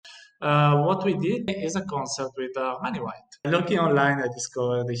What we did is a concert with Manny White. Looking online, I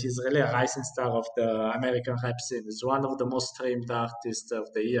discovered that he's really a rising star of the American rap scene. He's one of the most streamed artists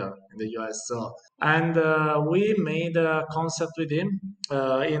of the year in the US. And we made a concert with him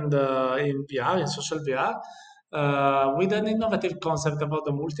in VR, in social VR, with an innovative concept about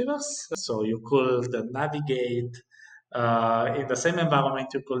the multiverse. So you could navigate in the same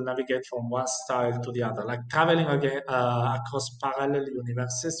environment. You could navigate from one style to the other, like traveling again across parallel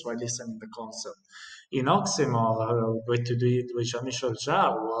universes while listening to the concert. In Oxymore, what to do it with Jean-Michel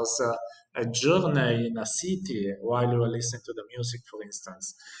Jarre was a journey in a city while you were listening to the music, for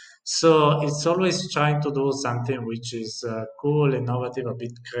instance. So it's always trying to do something which is cool, innovative, a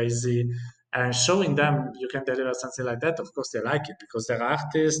bit crazy, and showing them you can deliver something like that. Of course, they like it because they're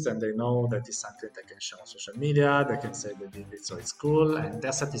artists and they know that it's something they can share on social media. They can say they did it, so it's cool, and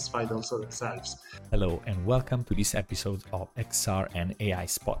they're satisfied also themselves. Hello and welcome to this episode of XR and AI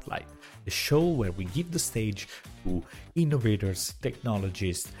Spotlight, the show where we give the stage to innovators,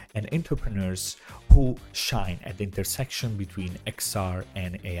 technologists, and entrepreneurs who shine at the intersection between XR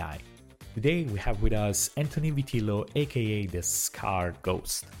and AI. Today we have with us Anthony Vitillo, aka the Scar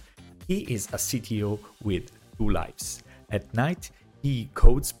Ghost. He is a CTO with two lives. At night, he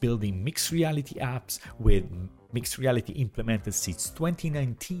codes building mixed reality apps with mixed reality implemented since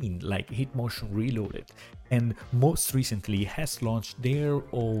 2019, like HitMotion Reloaded, and most recently has launched their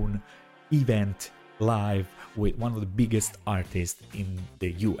own event live with one of the biggest artists in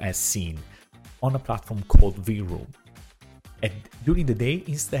the US scene on a platform called V-Room. And during the day,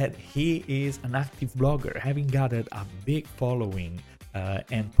 instead, he is an active blogger, having gathered a big following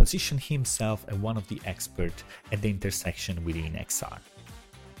and positioned himself as one of the experts at the intersection within XR.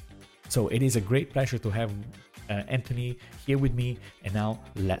 So it is a great pleasure to have Anthony here with me, and now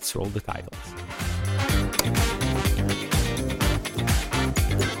let's roll the titles.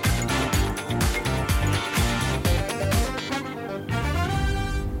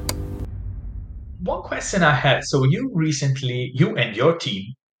 One question I had, so you and your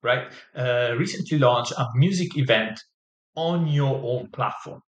team, right, recently launched a music event on your own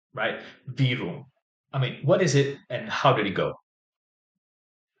platform, right? V-Room. I mean, what is it and how did it go?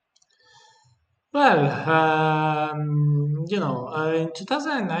 Well, in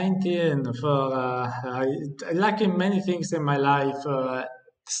 2019, like in many things in my life,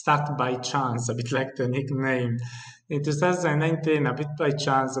 start by chance, a bit like the nickname. In 2019, a bit by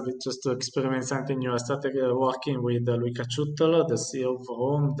chance, a bit just to experiment something new, I started working with Luca Ciuttolo, the CEO of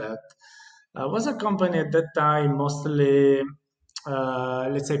Rome, that was a company at that time mostly,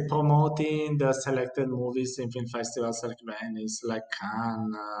 let's say, promoting the selected movies in film festivals like Venice, like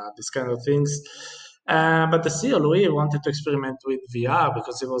Cannes, these kind of things. But the CEO Louis wanted to experiment with VR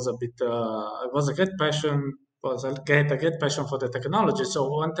because it was a great passion, a great passion for the technology. So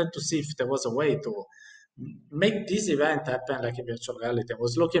wanted to see if there was a way to make this event happen like in virtual reality. I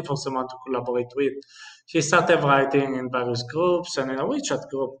was looking for someone to collaborate with. He started writing in various groups, and in a WeChat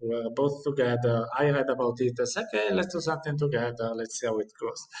group, we were both together. I read about it. I said, okay, let's do something together. Let's see how it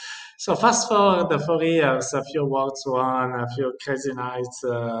goes. So fast forward the 4 years, a few awards won, a few crazy nights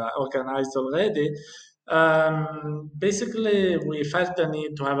organized already. Basically, we felt the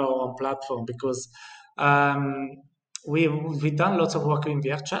need to have our own platform because um, we've done lots of work in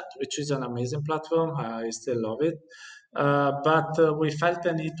VRChat, which is an amazing platform. I still love it. But we felt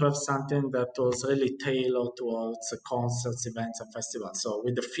the need to have something that was really tailored towards concerts, events, and festivals. So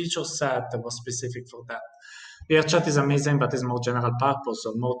with the feature set that was specific for that. VRChat is amazing, but it's more general purpose,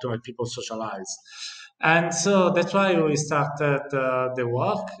 so more to make people socialize. And so that's why we started the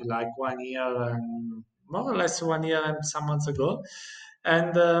work like 1 year and more or less 1 year and some months ago.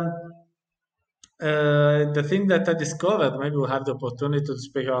 And the thing that I discovered, maybe we'll have the opportunity to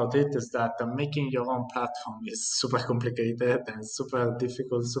speak about it, is that making your own platform is super complicated and super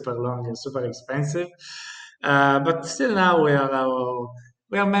difficult, super long, and super expensive. But still now we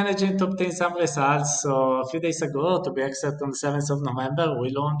are managing to obtain some results. So a few days ago, to be exact, on the 7th of November,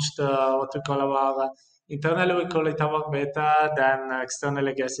 we launched what we call internally we call it our beta, then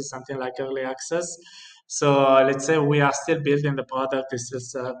externally, I guess it's something like early access. So let's say we are still building the product. It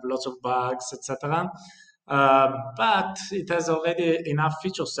still have lots of bugs, etc. But it has already enough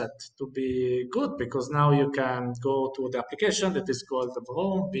feature set to be good because now you can go to the application that is called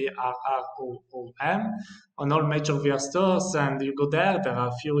Vroom, VRROOM, on all major VR stores, and you go there. There are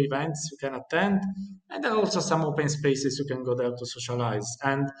a few events you can attend, and there are also some open spaces you can go there to socialize.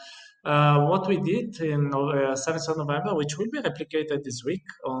 And what we did in 7th of November, which will be replicated this week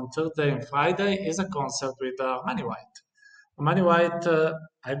on Thursday and Friday, is a concert with Manny White. Manny White,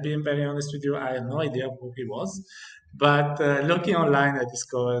 I've been very honest with you, I had no idea who he was. But looking online, I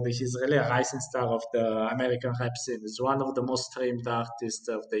discovered he's really a rising star of the American rap scene. He's one of the most streamed artists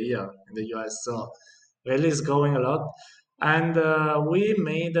of the year in the US. So really is growing a lot. And we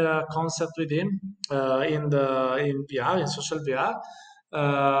made a concert with him in VR, in social VR,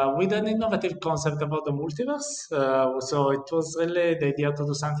 with an innovative concept about the multiverse. So it was really the idea to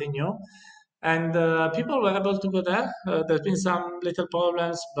do something new. And people were able to go there. There's been some little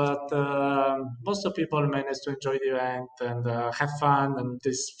problems, but most of people managed to enjoy the event and have fun. And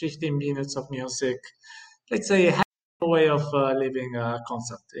this 15 minutes of music, let's say, a way of living a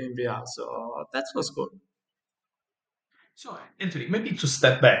concert in VR. So that was cool. So, Anthony, maybe to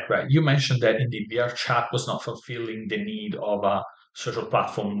step back, right? You mentioned that indeed VR chat was not fulfilling the need of a social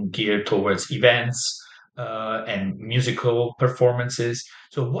platform geared towards events and musical performances.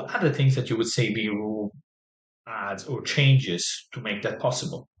 So, what are the things that you would say Viru adds or changes to make that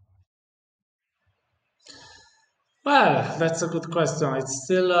possible? Well, that's a good question. It's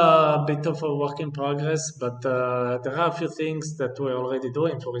still a bit of a work in progress, but there are a few things that we're already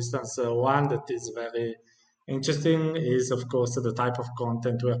doing. For instance, one that is very interesting is, of course, the type of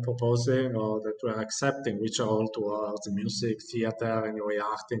content we're proposing or that we're accepting, which are all towards music, theater, anyway,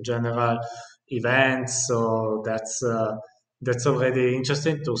 art in general, events. So that's already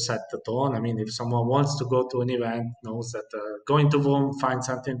interesting to set the tone. I mean, if someone wants to go to an event, knows that going to room, find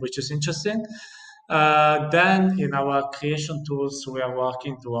something which is interesting. Then in our creation tools, we are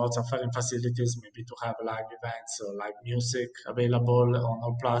working towards offering facilities, maybe to have live events or live music available on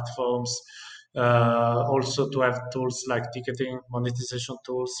all platforms. Also to have tools like ticketing, monetization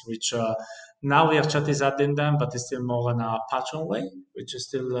tools, which now VRChat is adding them, but it's still more in a Patreon way, which is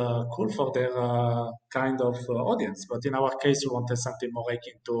still cool for their kind of audience. But in our case, we wanted something more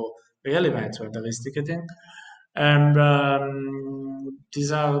akin to real events where there is ticketing. And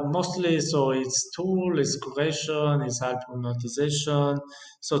these are mostly so it's tool, it's curation, it's hypnotization.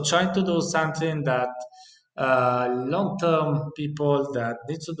 So trying to do something that long-term people that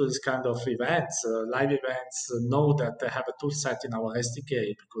need to do this kind of events, live events, know that they have a tool set in our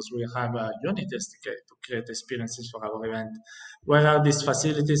SDK because we have a Unity SDK to create experiences for our event. Where are these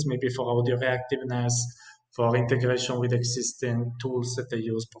facilities? Maybe for audio reactiveness, for integration with existing tools that they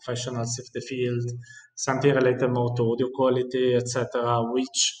use, professionals if they field, something related more to audio quality, etc.,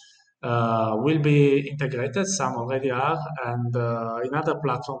 which will be integrated. Some already are, and in other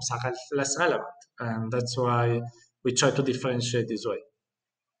platforms are less relevant. And that's why we try to differentiate this way.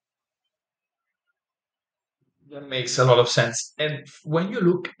 That makes a lot of sense. And when you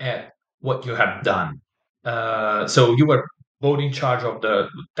look at what you have done, so you were both in charge of the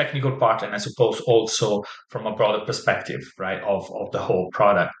technical part and I suppose also from a broader perspective, right, of the whole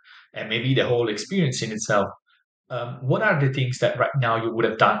product and maybe the whole experience in itself. What are the things that right now you would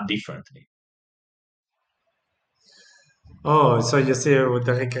have done differently? Oh, so you see with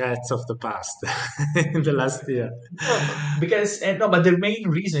the regrets of the past in the last year. No, because no, but the main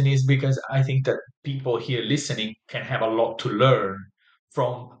reason is because I think that people here listening can have a lot to learn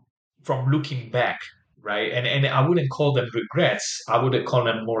from looking back, right? And I wouldn't call them regrets. I would call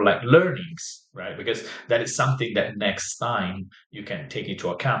them more like learnings, right? Because that is something that next time you can take into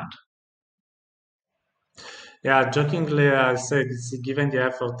account. Yeah, jokingly, I said, given the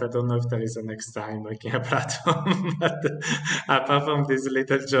effort, I don't know if there is a next time making a platform. But apart from this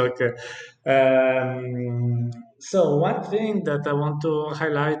little joke, so one thing that I want to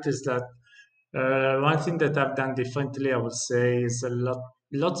highlight is that one thing that I've done differently, I would say, is a lot.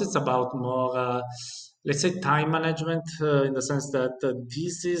 Lots is about more, let's say, time management in the sense that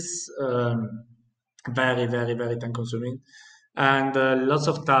this is very, very, very time consuming, and lots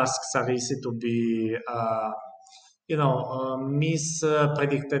of tasks are easy to be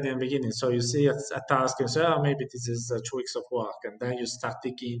mispredicted in the beginning. So you see a task and say, oh, maybe this is 2 weeks of work, and then you start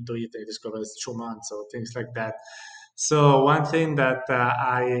digging into it and you discover it's 2 months or things like that. So one thing that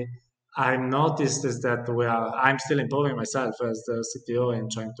I noticed is that I'm still improving myself as the CTO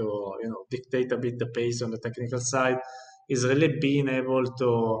and trying to dictate a bit the pace on the technical side. Is really being able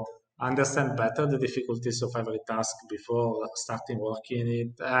to understand better the difficulties of every task before starting working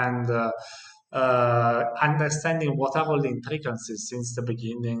it, and understanding what are all the intricacies since the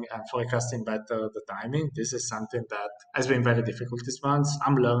beginning and forecasting better the timing. This is something that has been very difficult this month.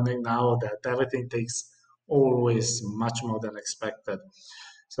 I'm learning now that everything takes always much more than expected.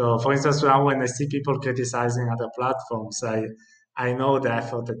 So, for instance, now when I see people criticizing other platforms, I know the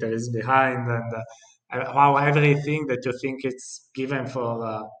effort that there is behind, and how everything that you think it's given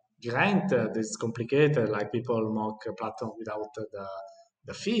for granted is complicated. Like people mock a platform without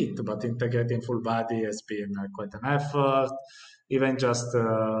the feet, but integrating full body has been quite an effort. Even just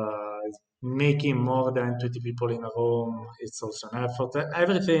making more than 20 people in a room, it's also an effort.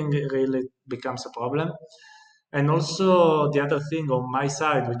 Everything really becomes a problem. And also the other thing on my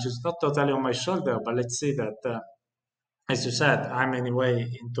side, which is not totally on my shoulder, but let's say that, as you said, I'm anyway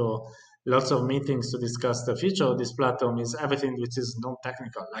into lots of meetings to discuss the future of this platform is everything which is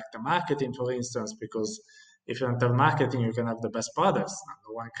non-technical, like the marketing, for instance, because if you enter marketing, you can have the best products.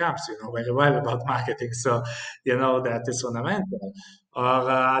 No one comes, you know very well about marketing, so you know that is fundamental. Or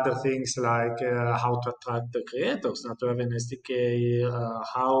other things like how to attract the creators, not to have an SDK,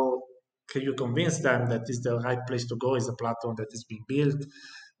 how can you convince them that is the right place to go, is a platform that is being built,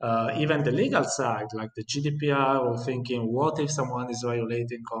 even the legal side, like the GDPR, or thinking, what if someone is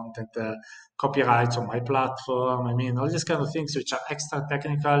violating content copyrights on my platform? I mean, all these kind of things which are extra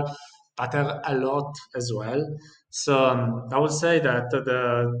technical, but are a lot as well. So I would say that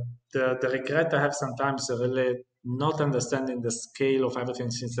the regret I have sometimes is really not understanding the scale of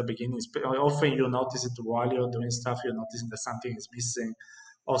everything since the beginning. Often you notice it while you're doing stuff, you're noticing that something is missing,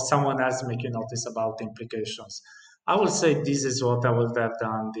 or someone else make you notice about the implications. I would say this is what I would have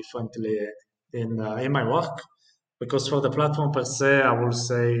done differently in my work, because for the platform per se, I would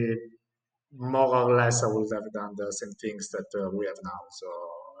say more or less I would have done the same things that we have now. So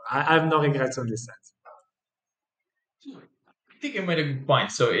I have no regrets in this sense. I think you made a good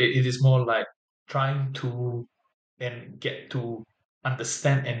point. So it is more like trying to and get to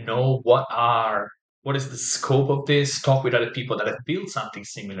understand and know what is the scope of this, talk with other people that have built something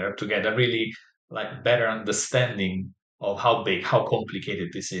similar to get a really like better understanding of how big, how complicated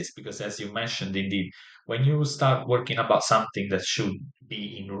this is. Because as you mentioned, indeed, when you start working about something that should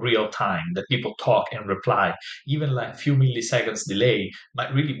be in real time, that people talk and reply, even like few milliseconds delay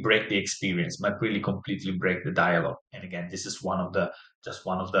might really break the experience, might really completely break the dialogue. And again, this is one of the just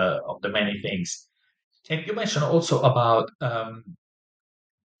one of the many things. And you mentioned also about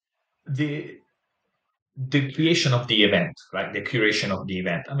the the creation of the event, right? The curation of the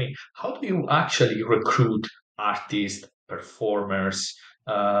event. I mean, how do you actually recruit artists, performers?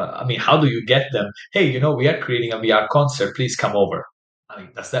 I mean, how do you get them? Hey, you know, we are creating a VR concert. Please come over. I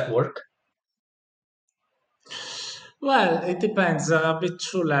mean, does that work? Well, it depends a bit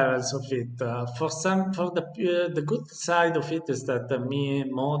two levels of it. For the good side of it is that me,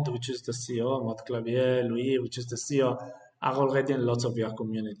 Mod, which is the CEO, Mod Clavier, Louis, which is the CEO, are already in lots of VR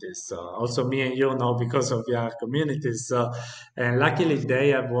communities. So also me and you know because of VR communities. So, and luckily they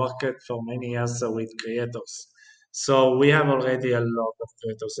have worked for many years with creators. So we have already a lot of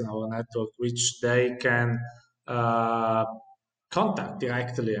creators in our network, which they can uh, contact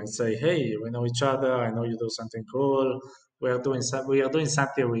directly and say, "Hey, we know each other. I know you do something cool. We are doing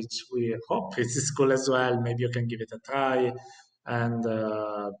something which we hope it is cool as well. Maybe you can give it a try."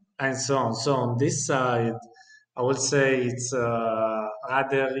 And so on. So on this side, I would say it's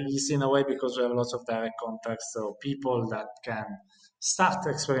rather easy in a way because we have lots of direct contacts, so people that can start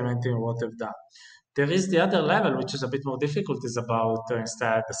experimenting with what they've done. There is the other level, which is a bit more difficult, is about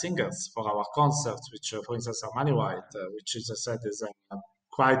instead the singers for our concerts, which, for instance, are Money White, which, as I said, is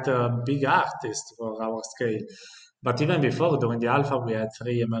quite a big artist for our scale. But even before, during the alpha, we had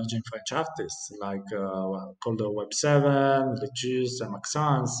three emerging French artists, like called Web 7, Legis, and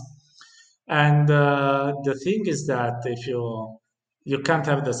Maxence. And the thing is that if you can't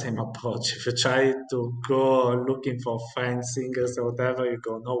have the same approach. If you try to go looking for French singers or whatever, you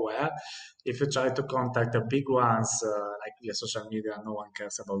go nowhere. If you try to contact the big ones, like via social media, no one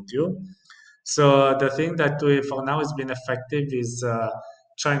cares about you. So the thing that we, for now, has been effective is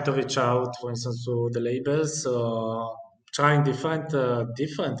trying to reach out, for instance, to the labels, trying different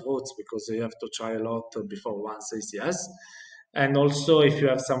routes because you have to try a lot before one says yes. And also, if you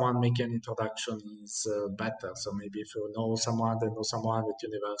have someone make an introduction, is better. So maybe if you know someone that knows someone at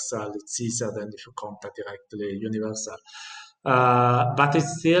Universal, it's easier than if you contact directly Universal. But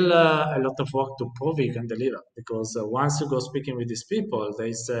it's still a lot of work to prove you can deliver because once you go speaking with these people,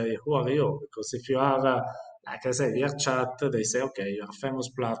 they say, "Who are you?" Because if you are, like I said, via chat, they say, "Okay, you're a famous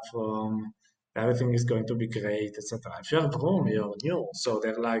platform, everything is going to be great, etc." If you're Vroom, you're new, so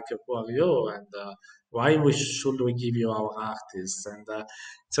they're like, "Who are you?" and should we give you our artists? And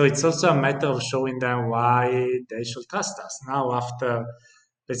so it's also a matter of showing them why they should trust us. Now, after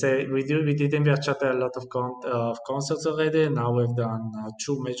let's say we did in Verchat a lot of concerts already. Now we've done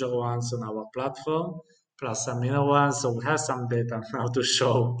two major ones on our platform, plus some minor ones. So we have some data now to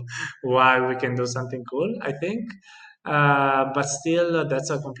show why we can do something cool, I think. But still, that's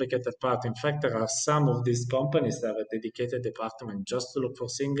a complicated part. In fact, there are some of these companies that have a dedicated department just to look for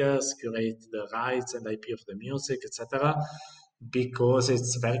singers, curate the rights and IP of the music, etc. because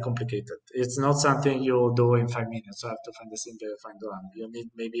it's very complicated. It's not something you do in 5 minutes. You have to find a singer, find one. You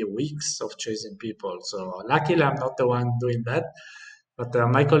need maybe weeks of chasing people. So luckily, I'm not the one doing that. But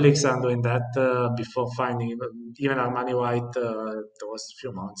my colleagues are doing that before finding even Armani White. There was a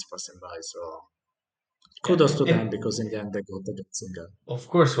few months passing by. So Yeah. kudos to them And because in the end they got a good singer. of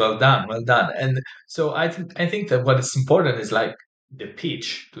course, well done, well done. And so I think that what is important is like the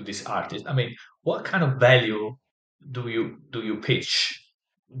pitch to this artist. I mean, what kind of value do you pitch?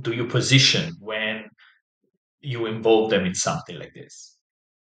 Do you position when you involve them in something like this?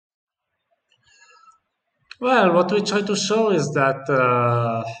 Well, what we try to show is that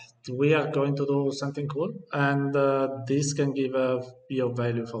we are going to do something cool, and this can give a your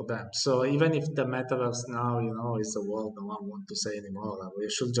value for them. So even if the metaverse now, is a word no one want to say anymore, we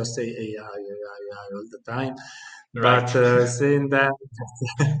should just say AI, AI all the time. Right. But saying them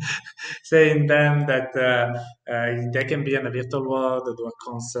that they can be in a virtual world, do a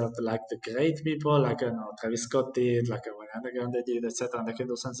concert like the great people, like Travis Scott did, like Ariana Grande did, etc. And they can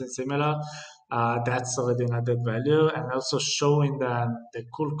do something similar. That's already an added value, and also showing them the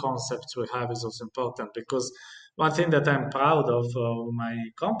cool concepts we have is also important because one thing that I'm proud of my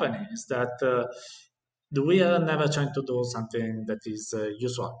company is that we are never trying to do something that is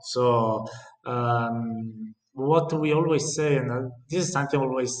usual. So what we always say, and this is something I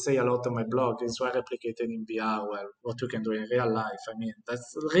always say a lot on my blog, is we're replicating in VR well what we can do in real life. I mean, that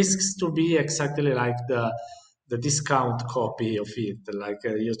risks to be exactly like the discount copy of it. Like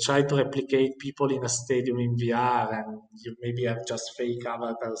you try to replicate people in a stadium in VR, and you maybe have just fake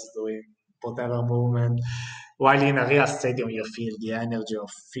avatars doing whatever movement. While in a real stadium, you feel the energy of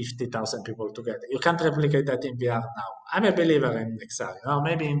 50,000 people together. You can't replicate that in VR now. I'm a believer in XR.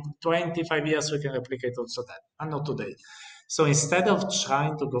 Maybe in 25 years we can replicate also that, and not today. So instead of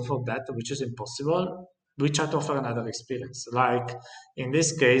trying to go for that, which is impossible, we try to offer another experience. Like in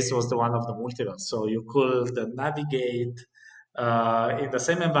this case, was the one of the multiverse. So you could navigate in the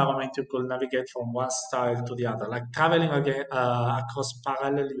same environment. You could navigate from one style to the other, like traveling again across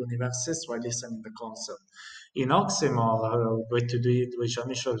parallel universes while listening to the concert. In Oxymore, what to do it with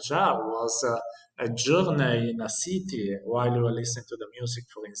Jean-Michel Jarre was a journey in a city while you were listening to the music,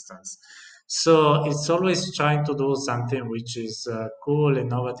 for instance. So it's always trying to do something which is cool,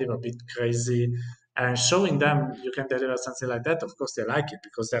 innovative, a bit crazy, and showing them you can deliver something like that. Of course, they like it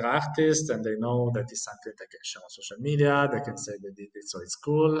because they're artists and they know that it's something they can share on social media. They can say they did it, so it's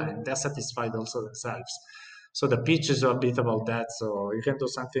cool, and they're satisfied also themselves. So the pitch is a bit about that. So you can do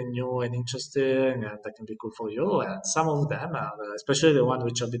something new and interesting, and that can be cool for you. And some of them, are, especially the one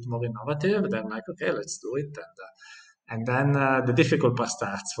which are a bit more innovative, they're like, okay, let's do it. And then the difficult part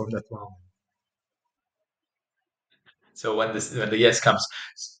starts from that moment. So when the yes comes,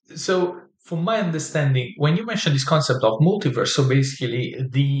 so from my understanding, when you mention this concept of multiverse, so basically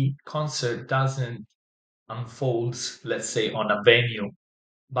the concert doesn't unfolds, let's say, on a venue,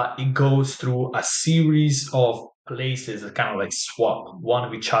 but it goes through a series of places that kind of like swap one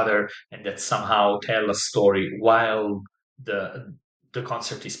with each other and that somehow tell a story while the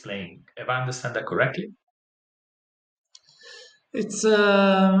concert is playing. If I understand that correctly? It's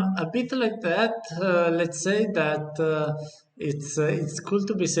a bit like that. Let's say that it's cool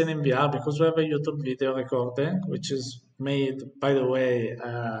to be seen in VR because we have a YouTube video recording, which is made, by the way,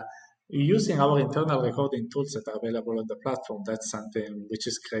 using our internal recording tools that are available on the platform. That's something which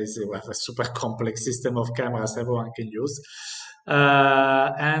is crazy. We have a super complex system of cameras everyone can use.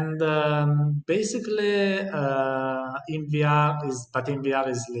 And basically, in VR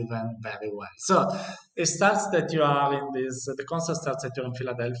is living very well. So it starts that you are in this. The concert starts that you're in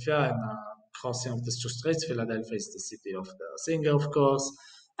Philadelphia and crossing of the two streets. Philadelphia is the city of the singer, of course,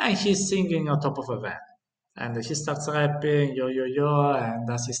 and he's singing on top of a van. And he starts rapping, yo, yo, yo, and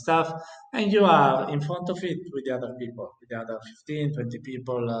does his stuff. And you are in front of it with the other people, with the other 15, 20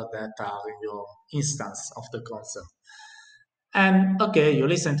 people that are in your instance of the concert. And okay, you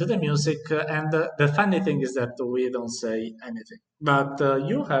listen to the music, and the funny thing is that we don't say anything. But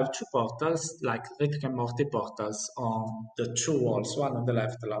you have two portals, like Rick and Morty portals, on the two walls, one on the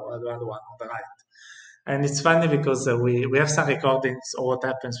left, the other one on the right. And it's funny because we have some recordings of what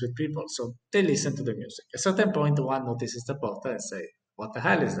happens with people. So they listen to the music. At a certain point, one notices the portal and say, "What the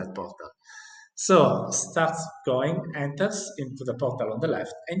hell is that portal?" So starts going, enters into the portal on the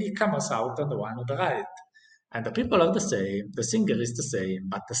left, and he comes out on the one on the right. And the people are the same, the singer is the same,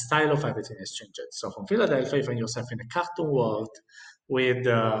 but the style of everything has changed. So from Philadelphia, you find yourself in a cartoon world with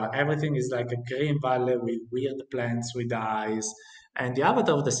everything is like a green valley with weird plants with eyes. And the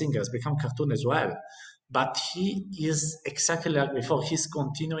avatar of the singer has become cartoon as well. But he is exactly like before. He's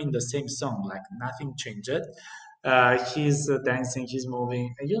continuing the same song, like nothing changed. He's dancing, he's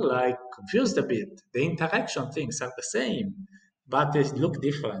moving, and you're like confused a bit. The interaction things are the same, but they look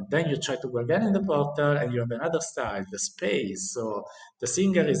different. Then you try to go again in the portal, and you have another style, the space. So the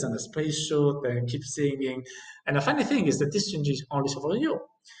singer is on a space shoot and keeps singing. And the funny thing is that this changes only for you.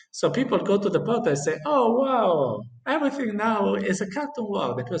 So people go to the portal and say, "Oh wow, everything now is a cartoon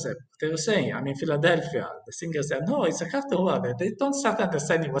world." That was it. They were saying, "I'm in Philadelphia." The singer said, "No, it's a cartoon world." And they don't start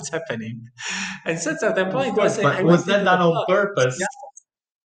understanding what's happening. And since at that Of point, they course, say, but "I was went that into the done on portal." purpose?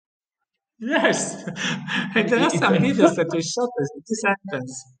 Yes, and there are If some videos that we shot as this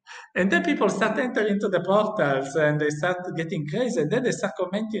happens. And then people start entering into the portals and they start getting crazy. And then they start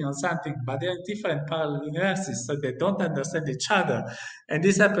commenting on something, but they're in different parallel universes, so they don't understand each other. And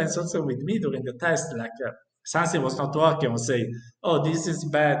this happens also with me during the test. Like something was not working, I would say, "Oh, this is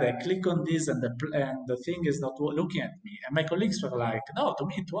bad." I click on this, and the thing is not looking at me. And my colleagues were like, "No, to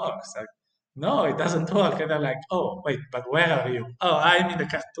me it works." Like, no, it doesn't work. And I'm like, "Oh, wait, but where are you?" "Oh, I'm in the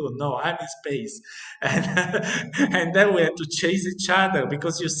cartoon." "No, I'm in space." And, and then we had to chase each other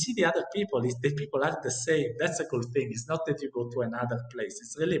because you see the other people, the people are the same. That's a cool thing. It's not that you go to another place,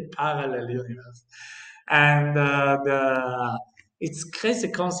 it's really a parallel universe. And it's crazy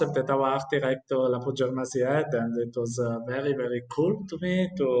concept that our art director Lapo Germasi had, and it was very very cool to me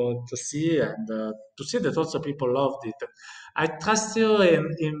to see and to see that also people loved it. I trust you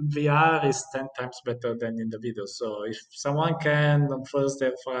in VR is 10 times better than in the video. So if someone can on Thursday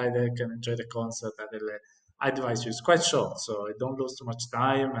or Friday can enjoy the concert, I really advise you. It's quite short, so don't lose too much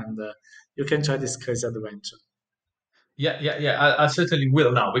time, and you can try this crazy adventure. Yeah, yeah, yeah. I certainly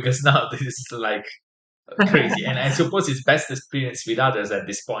will now because now this is like crazy, and I suppose it's best experience with others at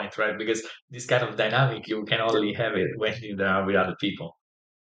this point, right? Because this kind of dynamic you can Yeah. only have it when you're there with other people.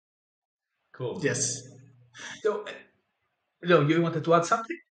 Cool. Yes. So, no, you wanted to add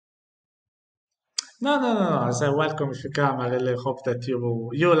something? No, no, no, no. I say welcome if you come. I really hope that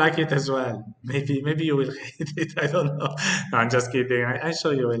you like it as well. Maybe you will hate it. I don't know. No, I'm just kidding. I'm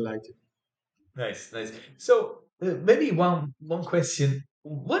sure you will like it. Nice, nice. So maybe one question: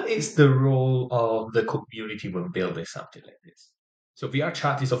 what is the role of the community when building something like this? So VR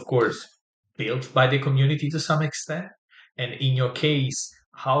chat is of course built by the community to some extent, and in your case,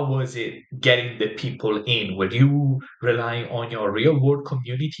 how was it getting the people in? Were you relying on your real world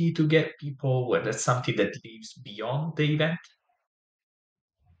community to get people? Was that something that lives beyond the event?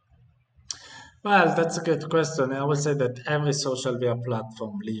 Well, that's a good question. I would say that every social media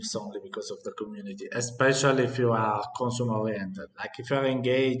platform lives only because of the community, especially if you are consumer oriented. Like if you're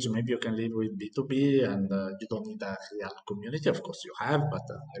engaged, maybe you can live with B2B and you don't need a real community. Of course, you have, but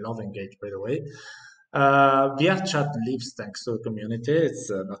I love Engage, by the way. VR chat lives thanks to the community. It's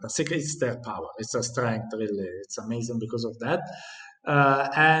not a secret, it's their power. It's a strength, really. It's amazing because of that.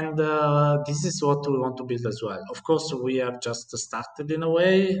 And this is what we want to build as well. Of course, we have just started in a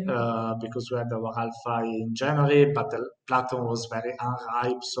way because we had our alpha in January, but the platform was very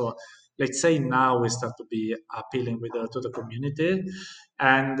unripe. So let's say now we start to be appealing to the community,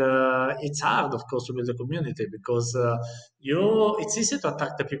 and it's hard, of course, to build a community because it's easy to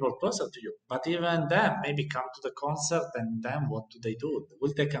attract the people closer to you, but even then, maybe come to the concert, and then what do?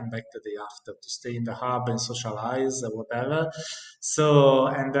 Will they come back the day after to stay in the hub and socialize or whatever? So,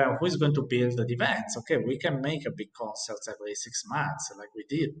 and then who is going to build the events? Okay, we can make a big concert every 6 months, like we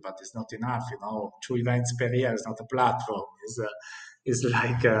did, but it's not enough. 2 events per year is not a platform. Is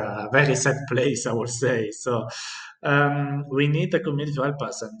like a very sad place, I would say. So we need the community to help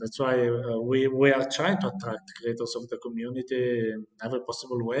us, and that's why we are trying to attract creators of the community in every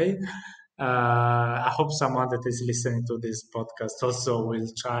possible way. I hope someone that is listening to this podcast also will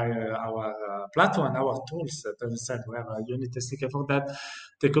try our platform and our tools. As I said, we have a unit SDK for that.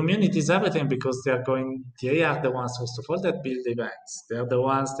 The community is everything because they are the ones, first of all, that build events. They are the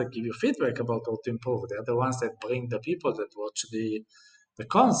ones that give you feedback about what to improve. They are the ones that bring the people that watch the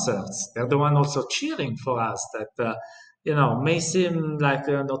concerts. They're the one also cheering for us that, may seem like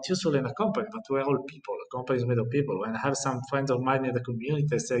not useful in a company, but we're all people. A company is made of people. When I have some friends of mine in the community,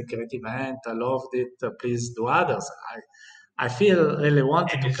 they say, "Great event, I loved it, please do others." I feel really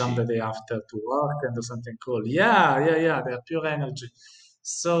wanted to come the Energy. day after to work and do something cool. Yeah, yeah, yeah, they're pure energy.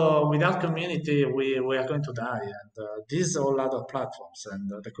 So without community, we are going to die. And these all other platforms, and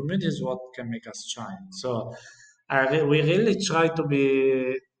the community is what can make us shine. So we really try to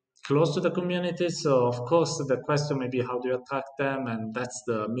be close to the community. So of course, the question may be how do you attract them, and that's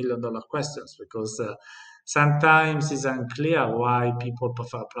the million dollar questions because Sometimes it's unclear why people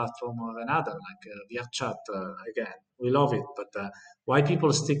prefer a platform or another, like VRChat. Again, we love it, but why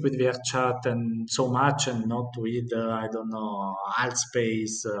people stick with VRChat and so much and not with, I don't know,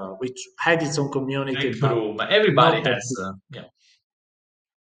 Altspace, which had its own community, Rec but room. Everybody not as has,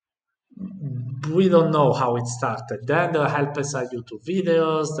 we don't know how it started. Then the helpers are YouTube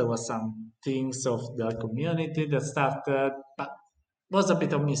videos. There were some things of the community that started, but was a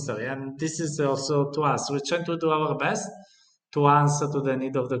bit of mystery. And this is also to us. We're trying to do our best to answer to the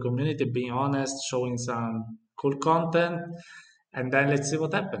need of the community, being honest, showing some cool content, and then let's see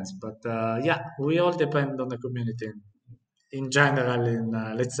what happens. But yeah, we all depend on the community in general. In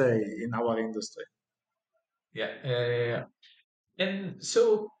let's say in our industry. yeah. And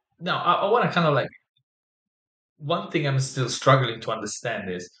so now I want to kind of like one thing I'm still struggling to understand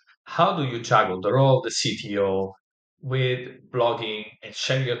is how do you juggle the role of the CTO with blogging and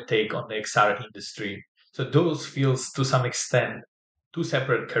sharing your take on the XR industry? So those feels to some extent two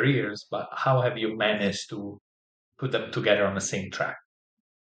separate careers, but how have you managed to put them together on the same track?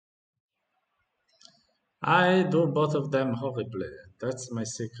 I do both of them horribly. That's my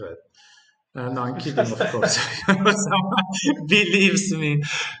secret. No, I'm kidding, of course. Someone believes me.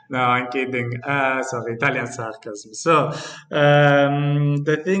 No, I'm kidding. Sorry, Italian sarcasm. So,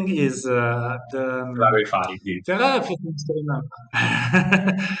 the thing is, Clarify indeed. there are a few things to remember.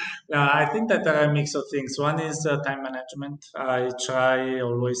 Yeah, I think that there are a mix of things. One is time management. I try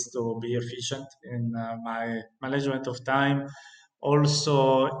always to be efficient in my management of time.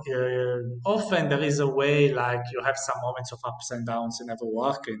 Also, often there is a way like you have some moments of ups and downs in every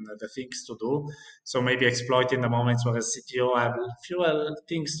work and the things to do. So maybe exploiting the moments where a CTO have fewer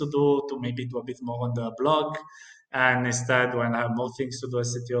things to do to maybe do a bit more on the blog. And instead, when I have more things to do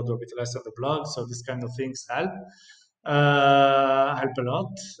as CTO, do a bit less on the blog. So these kind of things help a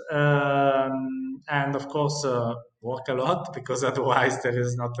lot. And of course, work a lot because otherwise there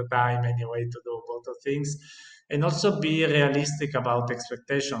is not the time anyway to do both of things. And also be realistic about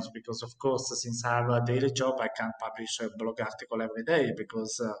expectations because, of course, since I have a daily job, I can't publish a blog article every day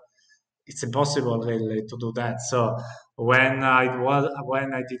because it's impossible really to do that. So when I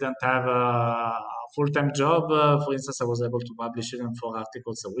didn't have a full-time job, for instance, I was able to publish even 4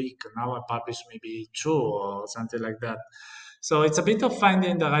 articles a week. Now I publish maybe two or something like that. So it's a bit of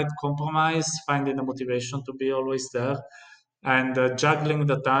finding the right compromise, finding the motivation to be always there, and juggling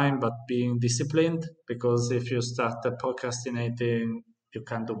the time, but being disciplined. Because if you start procrastinating, you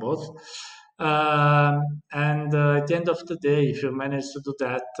can't do both. And at the end of the day, if you manage to do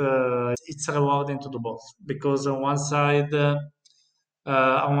that, it's rewarding to do both. Because on one side, the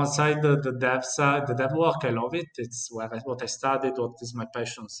dev side, the dev work, I love it. It's what I studied, what is my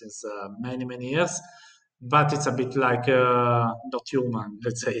passion since many, many years. But it's a bit like not human,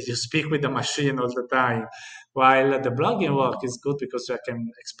 let's say. You speak with the machine all the time. While the blogging work is good because I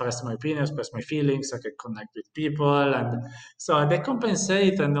can express my opinions, express my feelings, I can connect with people. And so they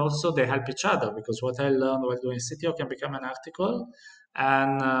compensate and also they help each other because what I learned while doing CTO can become an article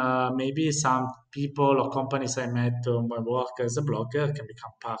and maybe some people or companies I met on my work as a blogger can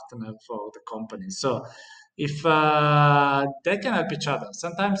become partner for the company. So if they can help each other,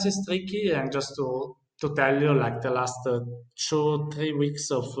 sometimes it's tricky. And just to tell you, like the last 2 3 weeks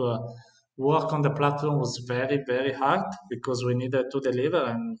of work on the platform was very very hard because we needed to deliver,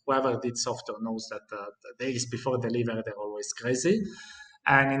 and whoever did software knows that the days before delivery they're always crazy.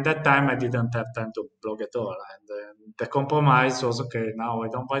 And in that time, I didn't have time to blog at all. And the compromise was okay. Now I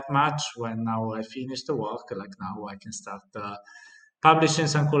don't write much. When now I finish the work, like now I can start publishing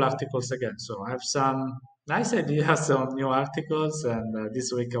some cool articles again. So I have some nice ideas on new articles, and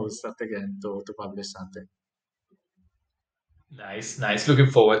this week I will start again to publish something. Nice, nice. Looking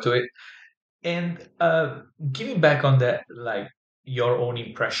forward to it. And giving back on that, like your own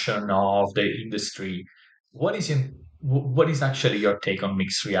impression of the industry, what is actually your take on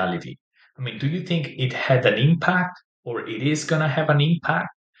mixed reality? I mean, do you think it had an impact, or it is gonna have an impact?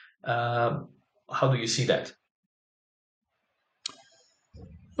 Um, how do you see that?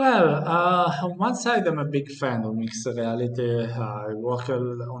 Well, on one side, I'm a big fan of mixed reality. I work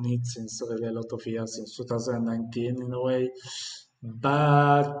on it since really a lot of years, since 2019 in a way.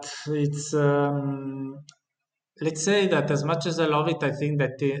 But it's, let's say that as much as I love it, I think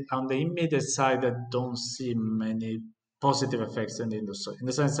that on the immediate side, I don't see many positive effects in the industry. In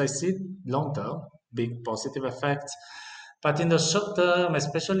the sense, I see long term, big positive effects. But in the short term,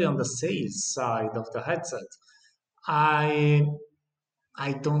 especially on the sales side of the headset, I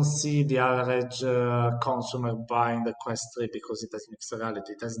I don't see the average consumer buying the Quest 3 because it has mixed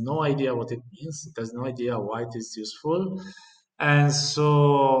reality. It has no idea what it means. It has no idea why it is useful. And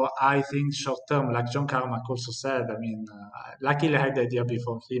so I think short term, like John Carmack also said, I mean, luckily I had the idea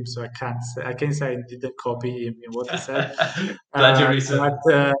before him, so I can't say I didn't copy him in what he said. Plagiarism.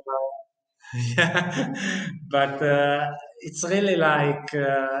 But yeah, but it's really like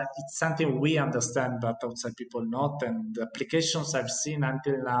it's something we understand, but outside people not. And the applications I've seen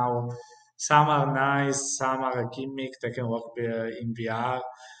until now, some are nice, some are a gimmick. They can work in VR.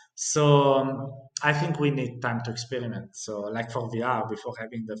 So I think we need time to experiment. So like for VR, before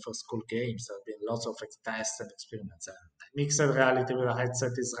having the first cool games, there have been lots of tests and experiments. And mixed reality with a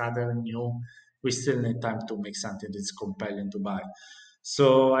headset is rather new. We still need time to make something that's compelling to buy.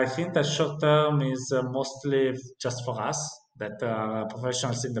 So I think that short term is mostly just for us that are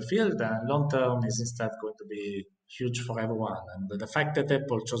professionals in the field, and long term is instead going to be huge for everyone. And the fact that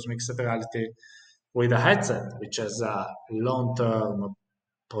Apple chose mixed reality with a headset, which has a long term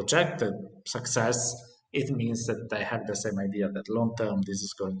projected success, it means that they have the same idea that long term this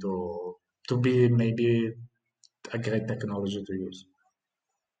is going to be maybe a great technology to use.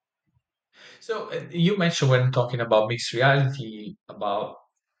 So you mentioned when talking about mixed reality, about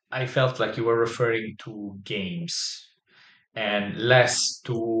I felt like you were referring to games and less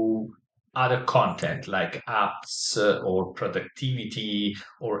to other content like apps or productivity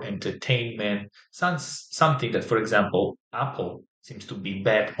or entertainment. Something that, for example, Apple seems to be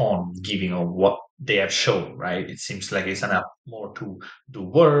bet on giving on what they have shown, right? It seems like it's an app more to do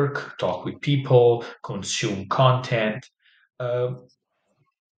work, talk with people, consume content. Um,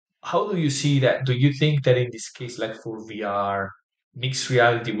 how do you see that? Do you think that in this case, like for VR, mixed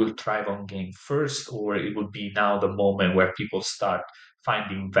reality will thrive on game first, or it would be now the moment where people start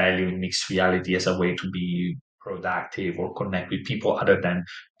finding value in mixed reality as a way to be productive or connect with people other than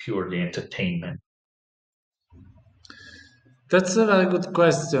purely entertainment? That's a very good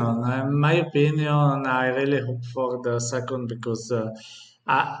question. In my opinion, I really hope for the second because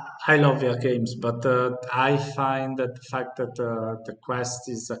I love VR games, but I find that the fact that the Quest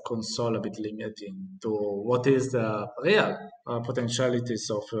is a console a bit limiting to what is the real potentialities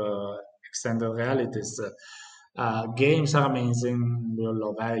of extended realities. Games are amazing. We all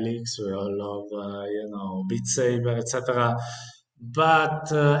love Helix. We all love, Beat Saber, etc. But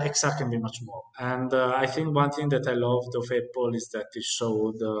XR can be much more. And I think one thing that I loved of Apple is that it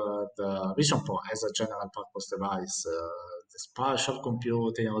showed the Vision Pro as a general purpose device. The spatial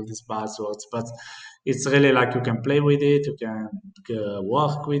computing, all these buzzwords, but it's really like you can play with it, you can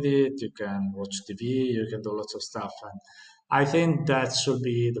work with it, you can watch TV, you can do lots of stuff. And I think that should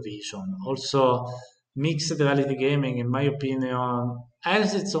be the vision. Also, mixed reality gaming, in my opinion,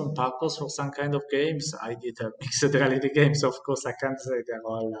 has its own purpose for some kind of games. I did have mixed reality games, of course, I can't say they're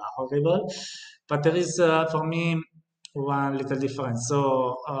all horrible, but there is, for me, one little difference.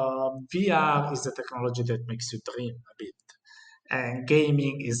 So, VR is the technology that makes you dream a bit, and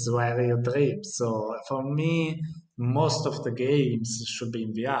gaming is where you dream. So, for me, most of the games should be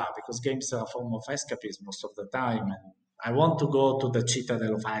in VR because games are a form of escapism most of the time. And I want to go to the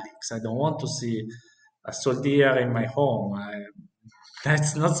Citadel of Alex. I don't want to see a soldier in my home.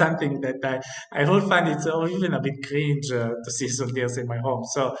 That's not something that I will find it even a bit cringe to see soldiers in my home.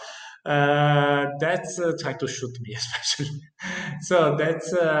 So that's trying to shoot me, especially. So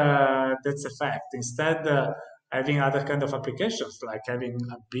that's a fact. Instead, having other kind of applications like having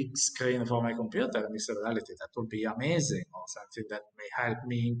a big screen for my computer in mixed reality, that would be amazing, or something that may help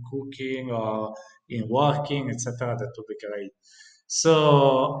me in cooking or in working, etc. That would be great.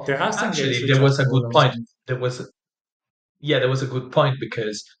 So there are some games Actually, which there are was a cool good on point. some. There was Yeah, that was a good point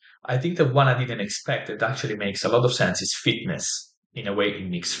because I think the one I didn't expect that actually makes a lot of sense is fitness in a way in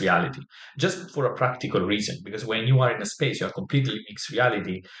mixed reality. Just for a practical reason, because when you are in a space, you are completely mixed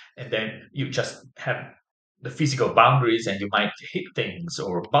reality, and then you just have the physical boundaries and you might hit things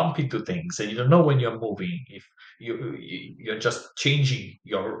or bump into things and you don't know when you're moving if you're just changing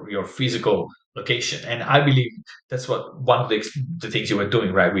your physical location. And I believe that's what one of the things you were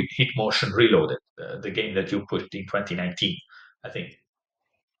doing, right, with Hit Motion Reloaded, the game that you put in 2019, I think.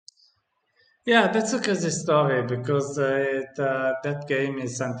 Yeah, that's a crazy story because that game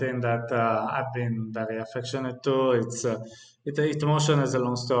is something that I've been very affectionate to. It Motion is a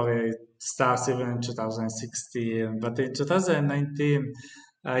long story. It starts even in 2016, but in 2019,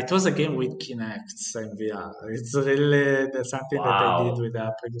 it was a game with Kinects and VR. It's really something that I did Wow. with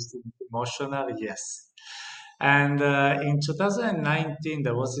a previous emotional, yes. And in 2019,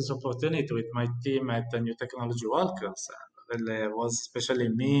 there was this opportunity with my team at the New Technology Workers. Really was especially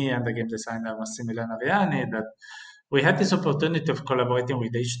me and the game designer Massimiliano Ariani that we had this opportunity of collaborating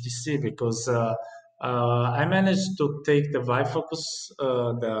with HTC because I managed to take the Vive Focus,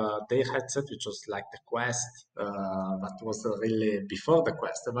 their headset, which was like the Quest, but was really before the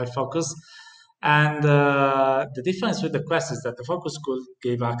Quest, the Vive Focus. And the difference with the Quest is that the Focus could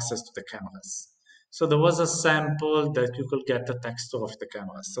give access to the cameras. So there was a sample that you could get the texture of the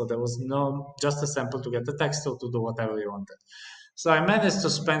camera. So there was no just a sample to get the texture to do whatever you wanted. So I managed to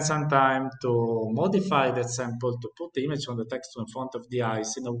spend some time to modify that sample to put the image on the texture in front of the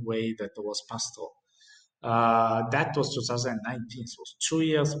eyes in a way that was pastoral. That was 2019, so it was 2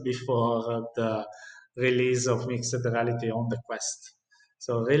 years before the release of mixed reality on the Quest.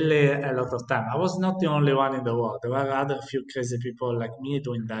 So really a lot of time. I was not the only one in the world. There were other few crazy people like me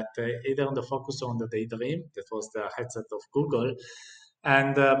doing that, either on the Focus or on the Daydream. That was the headset of Google.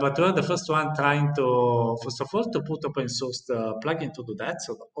 And but we were the first one trying to, first of all, to put open source the plugin to do that,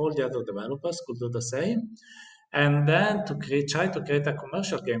 so that all the other developers could do the same, and then to try to create a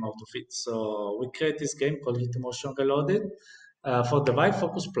commercial game out of it. So we create this game called Hit Motion Reloaded for the Vive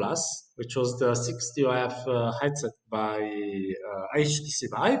Focus Plus, which was the 60OF headset by HTC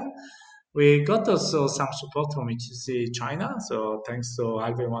Vive. We got also some support from HTC China, so thanks to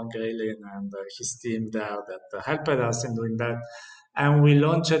everyone Graylin and his team there that helped us in doing that. And we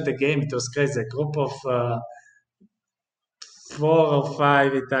launched the game. It was crazy. A group of 4 or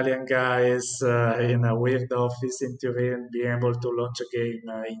 5 Italian guys in a weird office in Turin being able to launch a game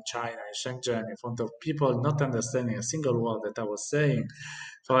in China, in Shenzhen, in front of people not understanding a single word that I was saying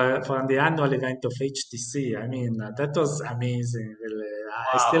for the annual event of HTC. I mean, that was amazing, really.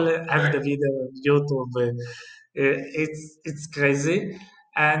 I still Wow, have the great. video on YouTube. It's crazy.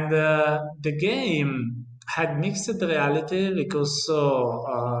 And the game had mixed reality because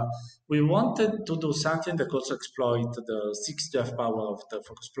we wanted to do something that also exploit the 60F power of the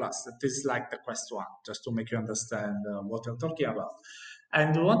Focus Plus. That is like the Quest 1, just to make you understand what we're talking about.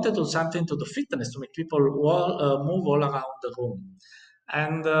 And we wanted to do something to the fitness to make people move all around the room.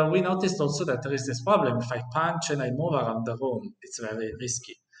 And we noticed also that there is this problem. If I punch and I move around the room, it's very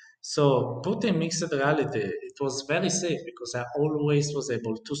risky. So putting mixed reality, it was very safe because I always was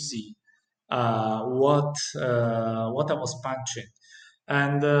able to see what I was punching,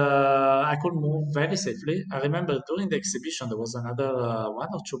 and I could move very safely. I remember during the exhibition there was another 1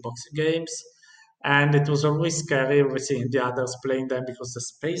 or 2 boxing games, and it was always scary seeing the others playing them because the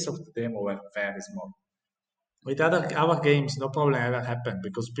space of the demo were very small. With other our games, no problem ever happened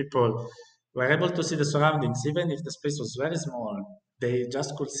because people were able to see the surroundings, even if the space was very small. They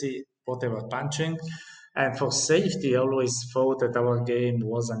just could see what they were punching, and for safety, I always thought that our game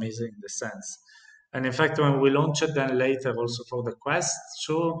was amazing in the sense. And in fact, when we launched it then later, also for the Quest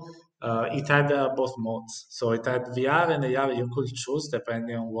 2, it had both modes. So it had VR and AR. You could choose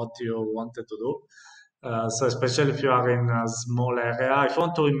depending on what you wanted to do. So especially if you are in a small area, if you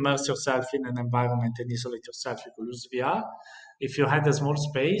want to immerse yourself in an environment and isolate yourself, you could use VR. If you had a small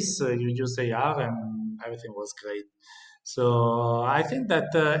space, you use AR, and everything was great. So I think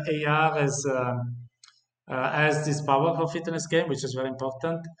that AR has this powerful fitness game, which is very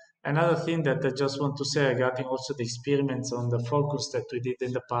important. Another thing that I just want to say regarding also the experiments on the focus that we did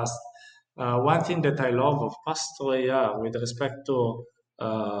in the past. One thing that I love of Pasto AR with respect to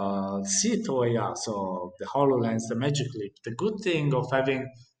see-through AR, so the HoloLens, the Magic Leap, the good thing of having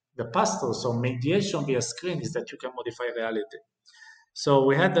the Pasto, so mediation via screen, is that you can modify reality. So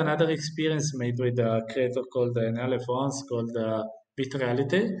we had another experience made with a creator called Nele Fons called Bit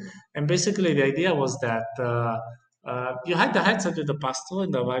Reality. And basically the idea was that you had the headset with the pastor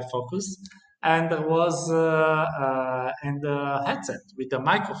and the Vive Focus, and there was and the headset with the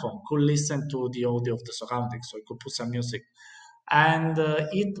microphone could listen to the audio of the surroundings, so you could put some music. And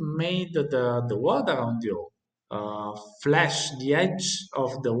it made the world around you flash, the edge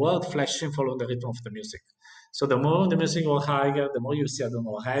of the world flashing follow the rhythm of the music. So the more the music was higher, the more you see, I don't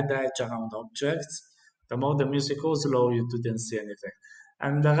know, red edge around objects. The more the music was low, you didn't see anything.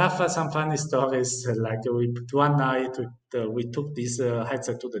 And Rafa, some funny stories. Like one night, we took this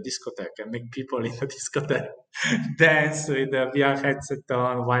headset to the discotheque and make people in the discotheque dance with the VR headset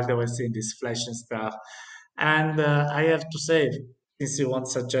on while they were seeing this flashing stuff. And I have to say, since you want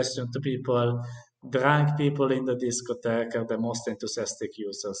suggestion to people, drunk people in the discotheque are the most enthusiastic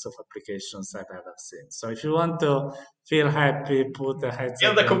users of applications I've ever seen. So if you want to feel happy, put a In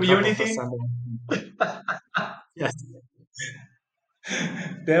headset the on top of a community? sun. Yes.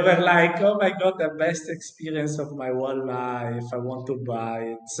 They were like, "Oh my God, the best experience of my whole life. I want to buy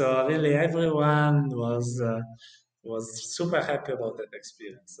it." So really, everyone was super happy about that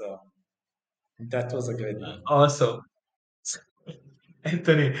experience. So that was a great one. Awesome.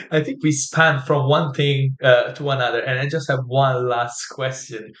 Anthony, I think we span from one thing to another, and I just have one last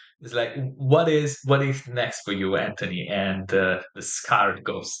question. It's like, what is next for you, Anthony, and the Scarred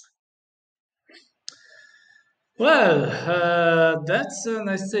Ghost? Well, that's a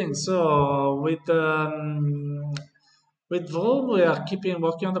nice thing. So with Vroom, we are keeping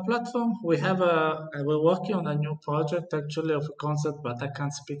working on the platform. We're working on a new project actually of a concept, but I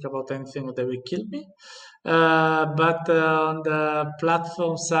can't speak about anything that will kill me. But on the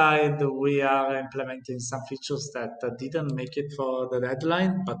platform side, we are implementing some features that didn't make it for the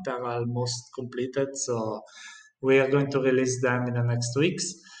deadline, but are almost completed. So we are going to release them in the next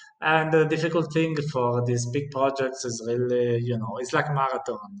weeks. And the difficult thing for these big projects is really, it's like a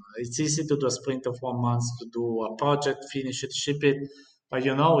marathon. It's easy to do a sprint of 1 month to do a project, finish it, ship it, but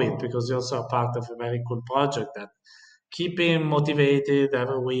you know it because you're also a part of a very cool project that keeping motivated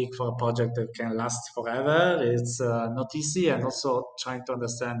every week for a project that can last forever. It's not easy, and also trying to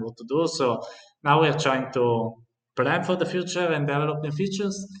understand what to do. So now we're trying to plan for the future and develop new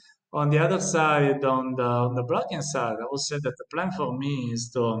features. On the other side, on the blogging side, I would say that the plan for me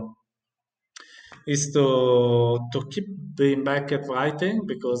is to keep being back at writing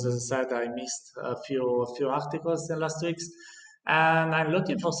because, as I said, I missed a few articles in last weeks, and I'm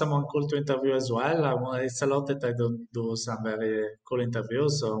looking for someone cool to interview as well. It's a lot that I don't do some very cool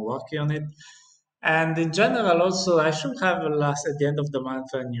interviews, so I'm working on it. And in general, also, I should have last at the end of the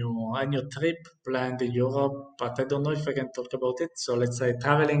month a new trip planned in Europe, but I don't know if I can talk about it. So let's say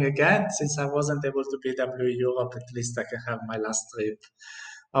traveling again, since I wasn't able to be W Europe, at least I can have my last trip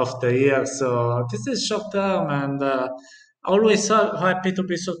of the year. So this is short term, and always so happy to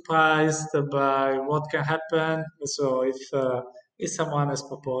be surprised by what can happen. So if someone has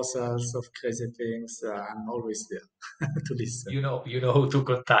proposals of crazy things, I'm always there to listen. You know who to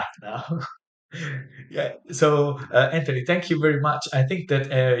contact now. Yeah. So, Anthony, thank you very much. I think that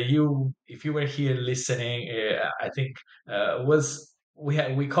if you were here listening, I think was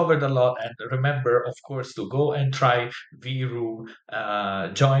we covered a lot. And remember, of course, to go and try VRoom,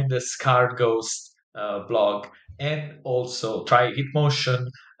 join the Scarred Ghost blog, and also try HitMotion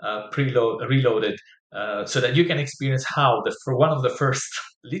Reloaded, so that you can experience how for one of the first,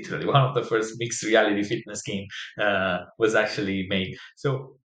 literally one of the first mixed reality fitness game was actually made.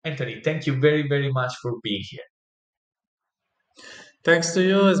 So, Anthony, thank you very, very much for being here. Thanks to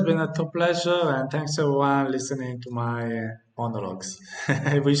you. It's been a true pleasure, and thanks everyone listening to my monologues.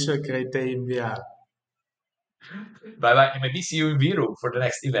 I wish you a great day in VR. Bye bye, and maybe see you in Viru for the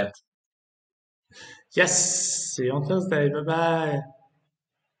next event. Yes, see you on Thursday. Bye bye.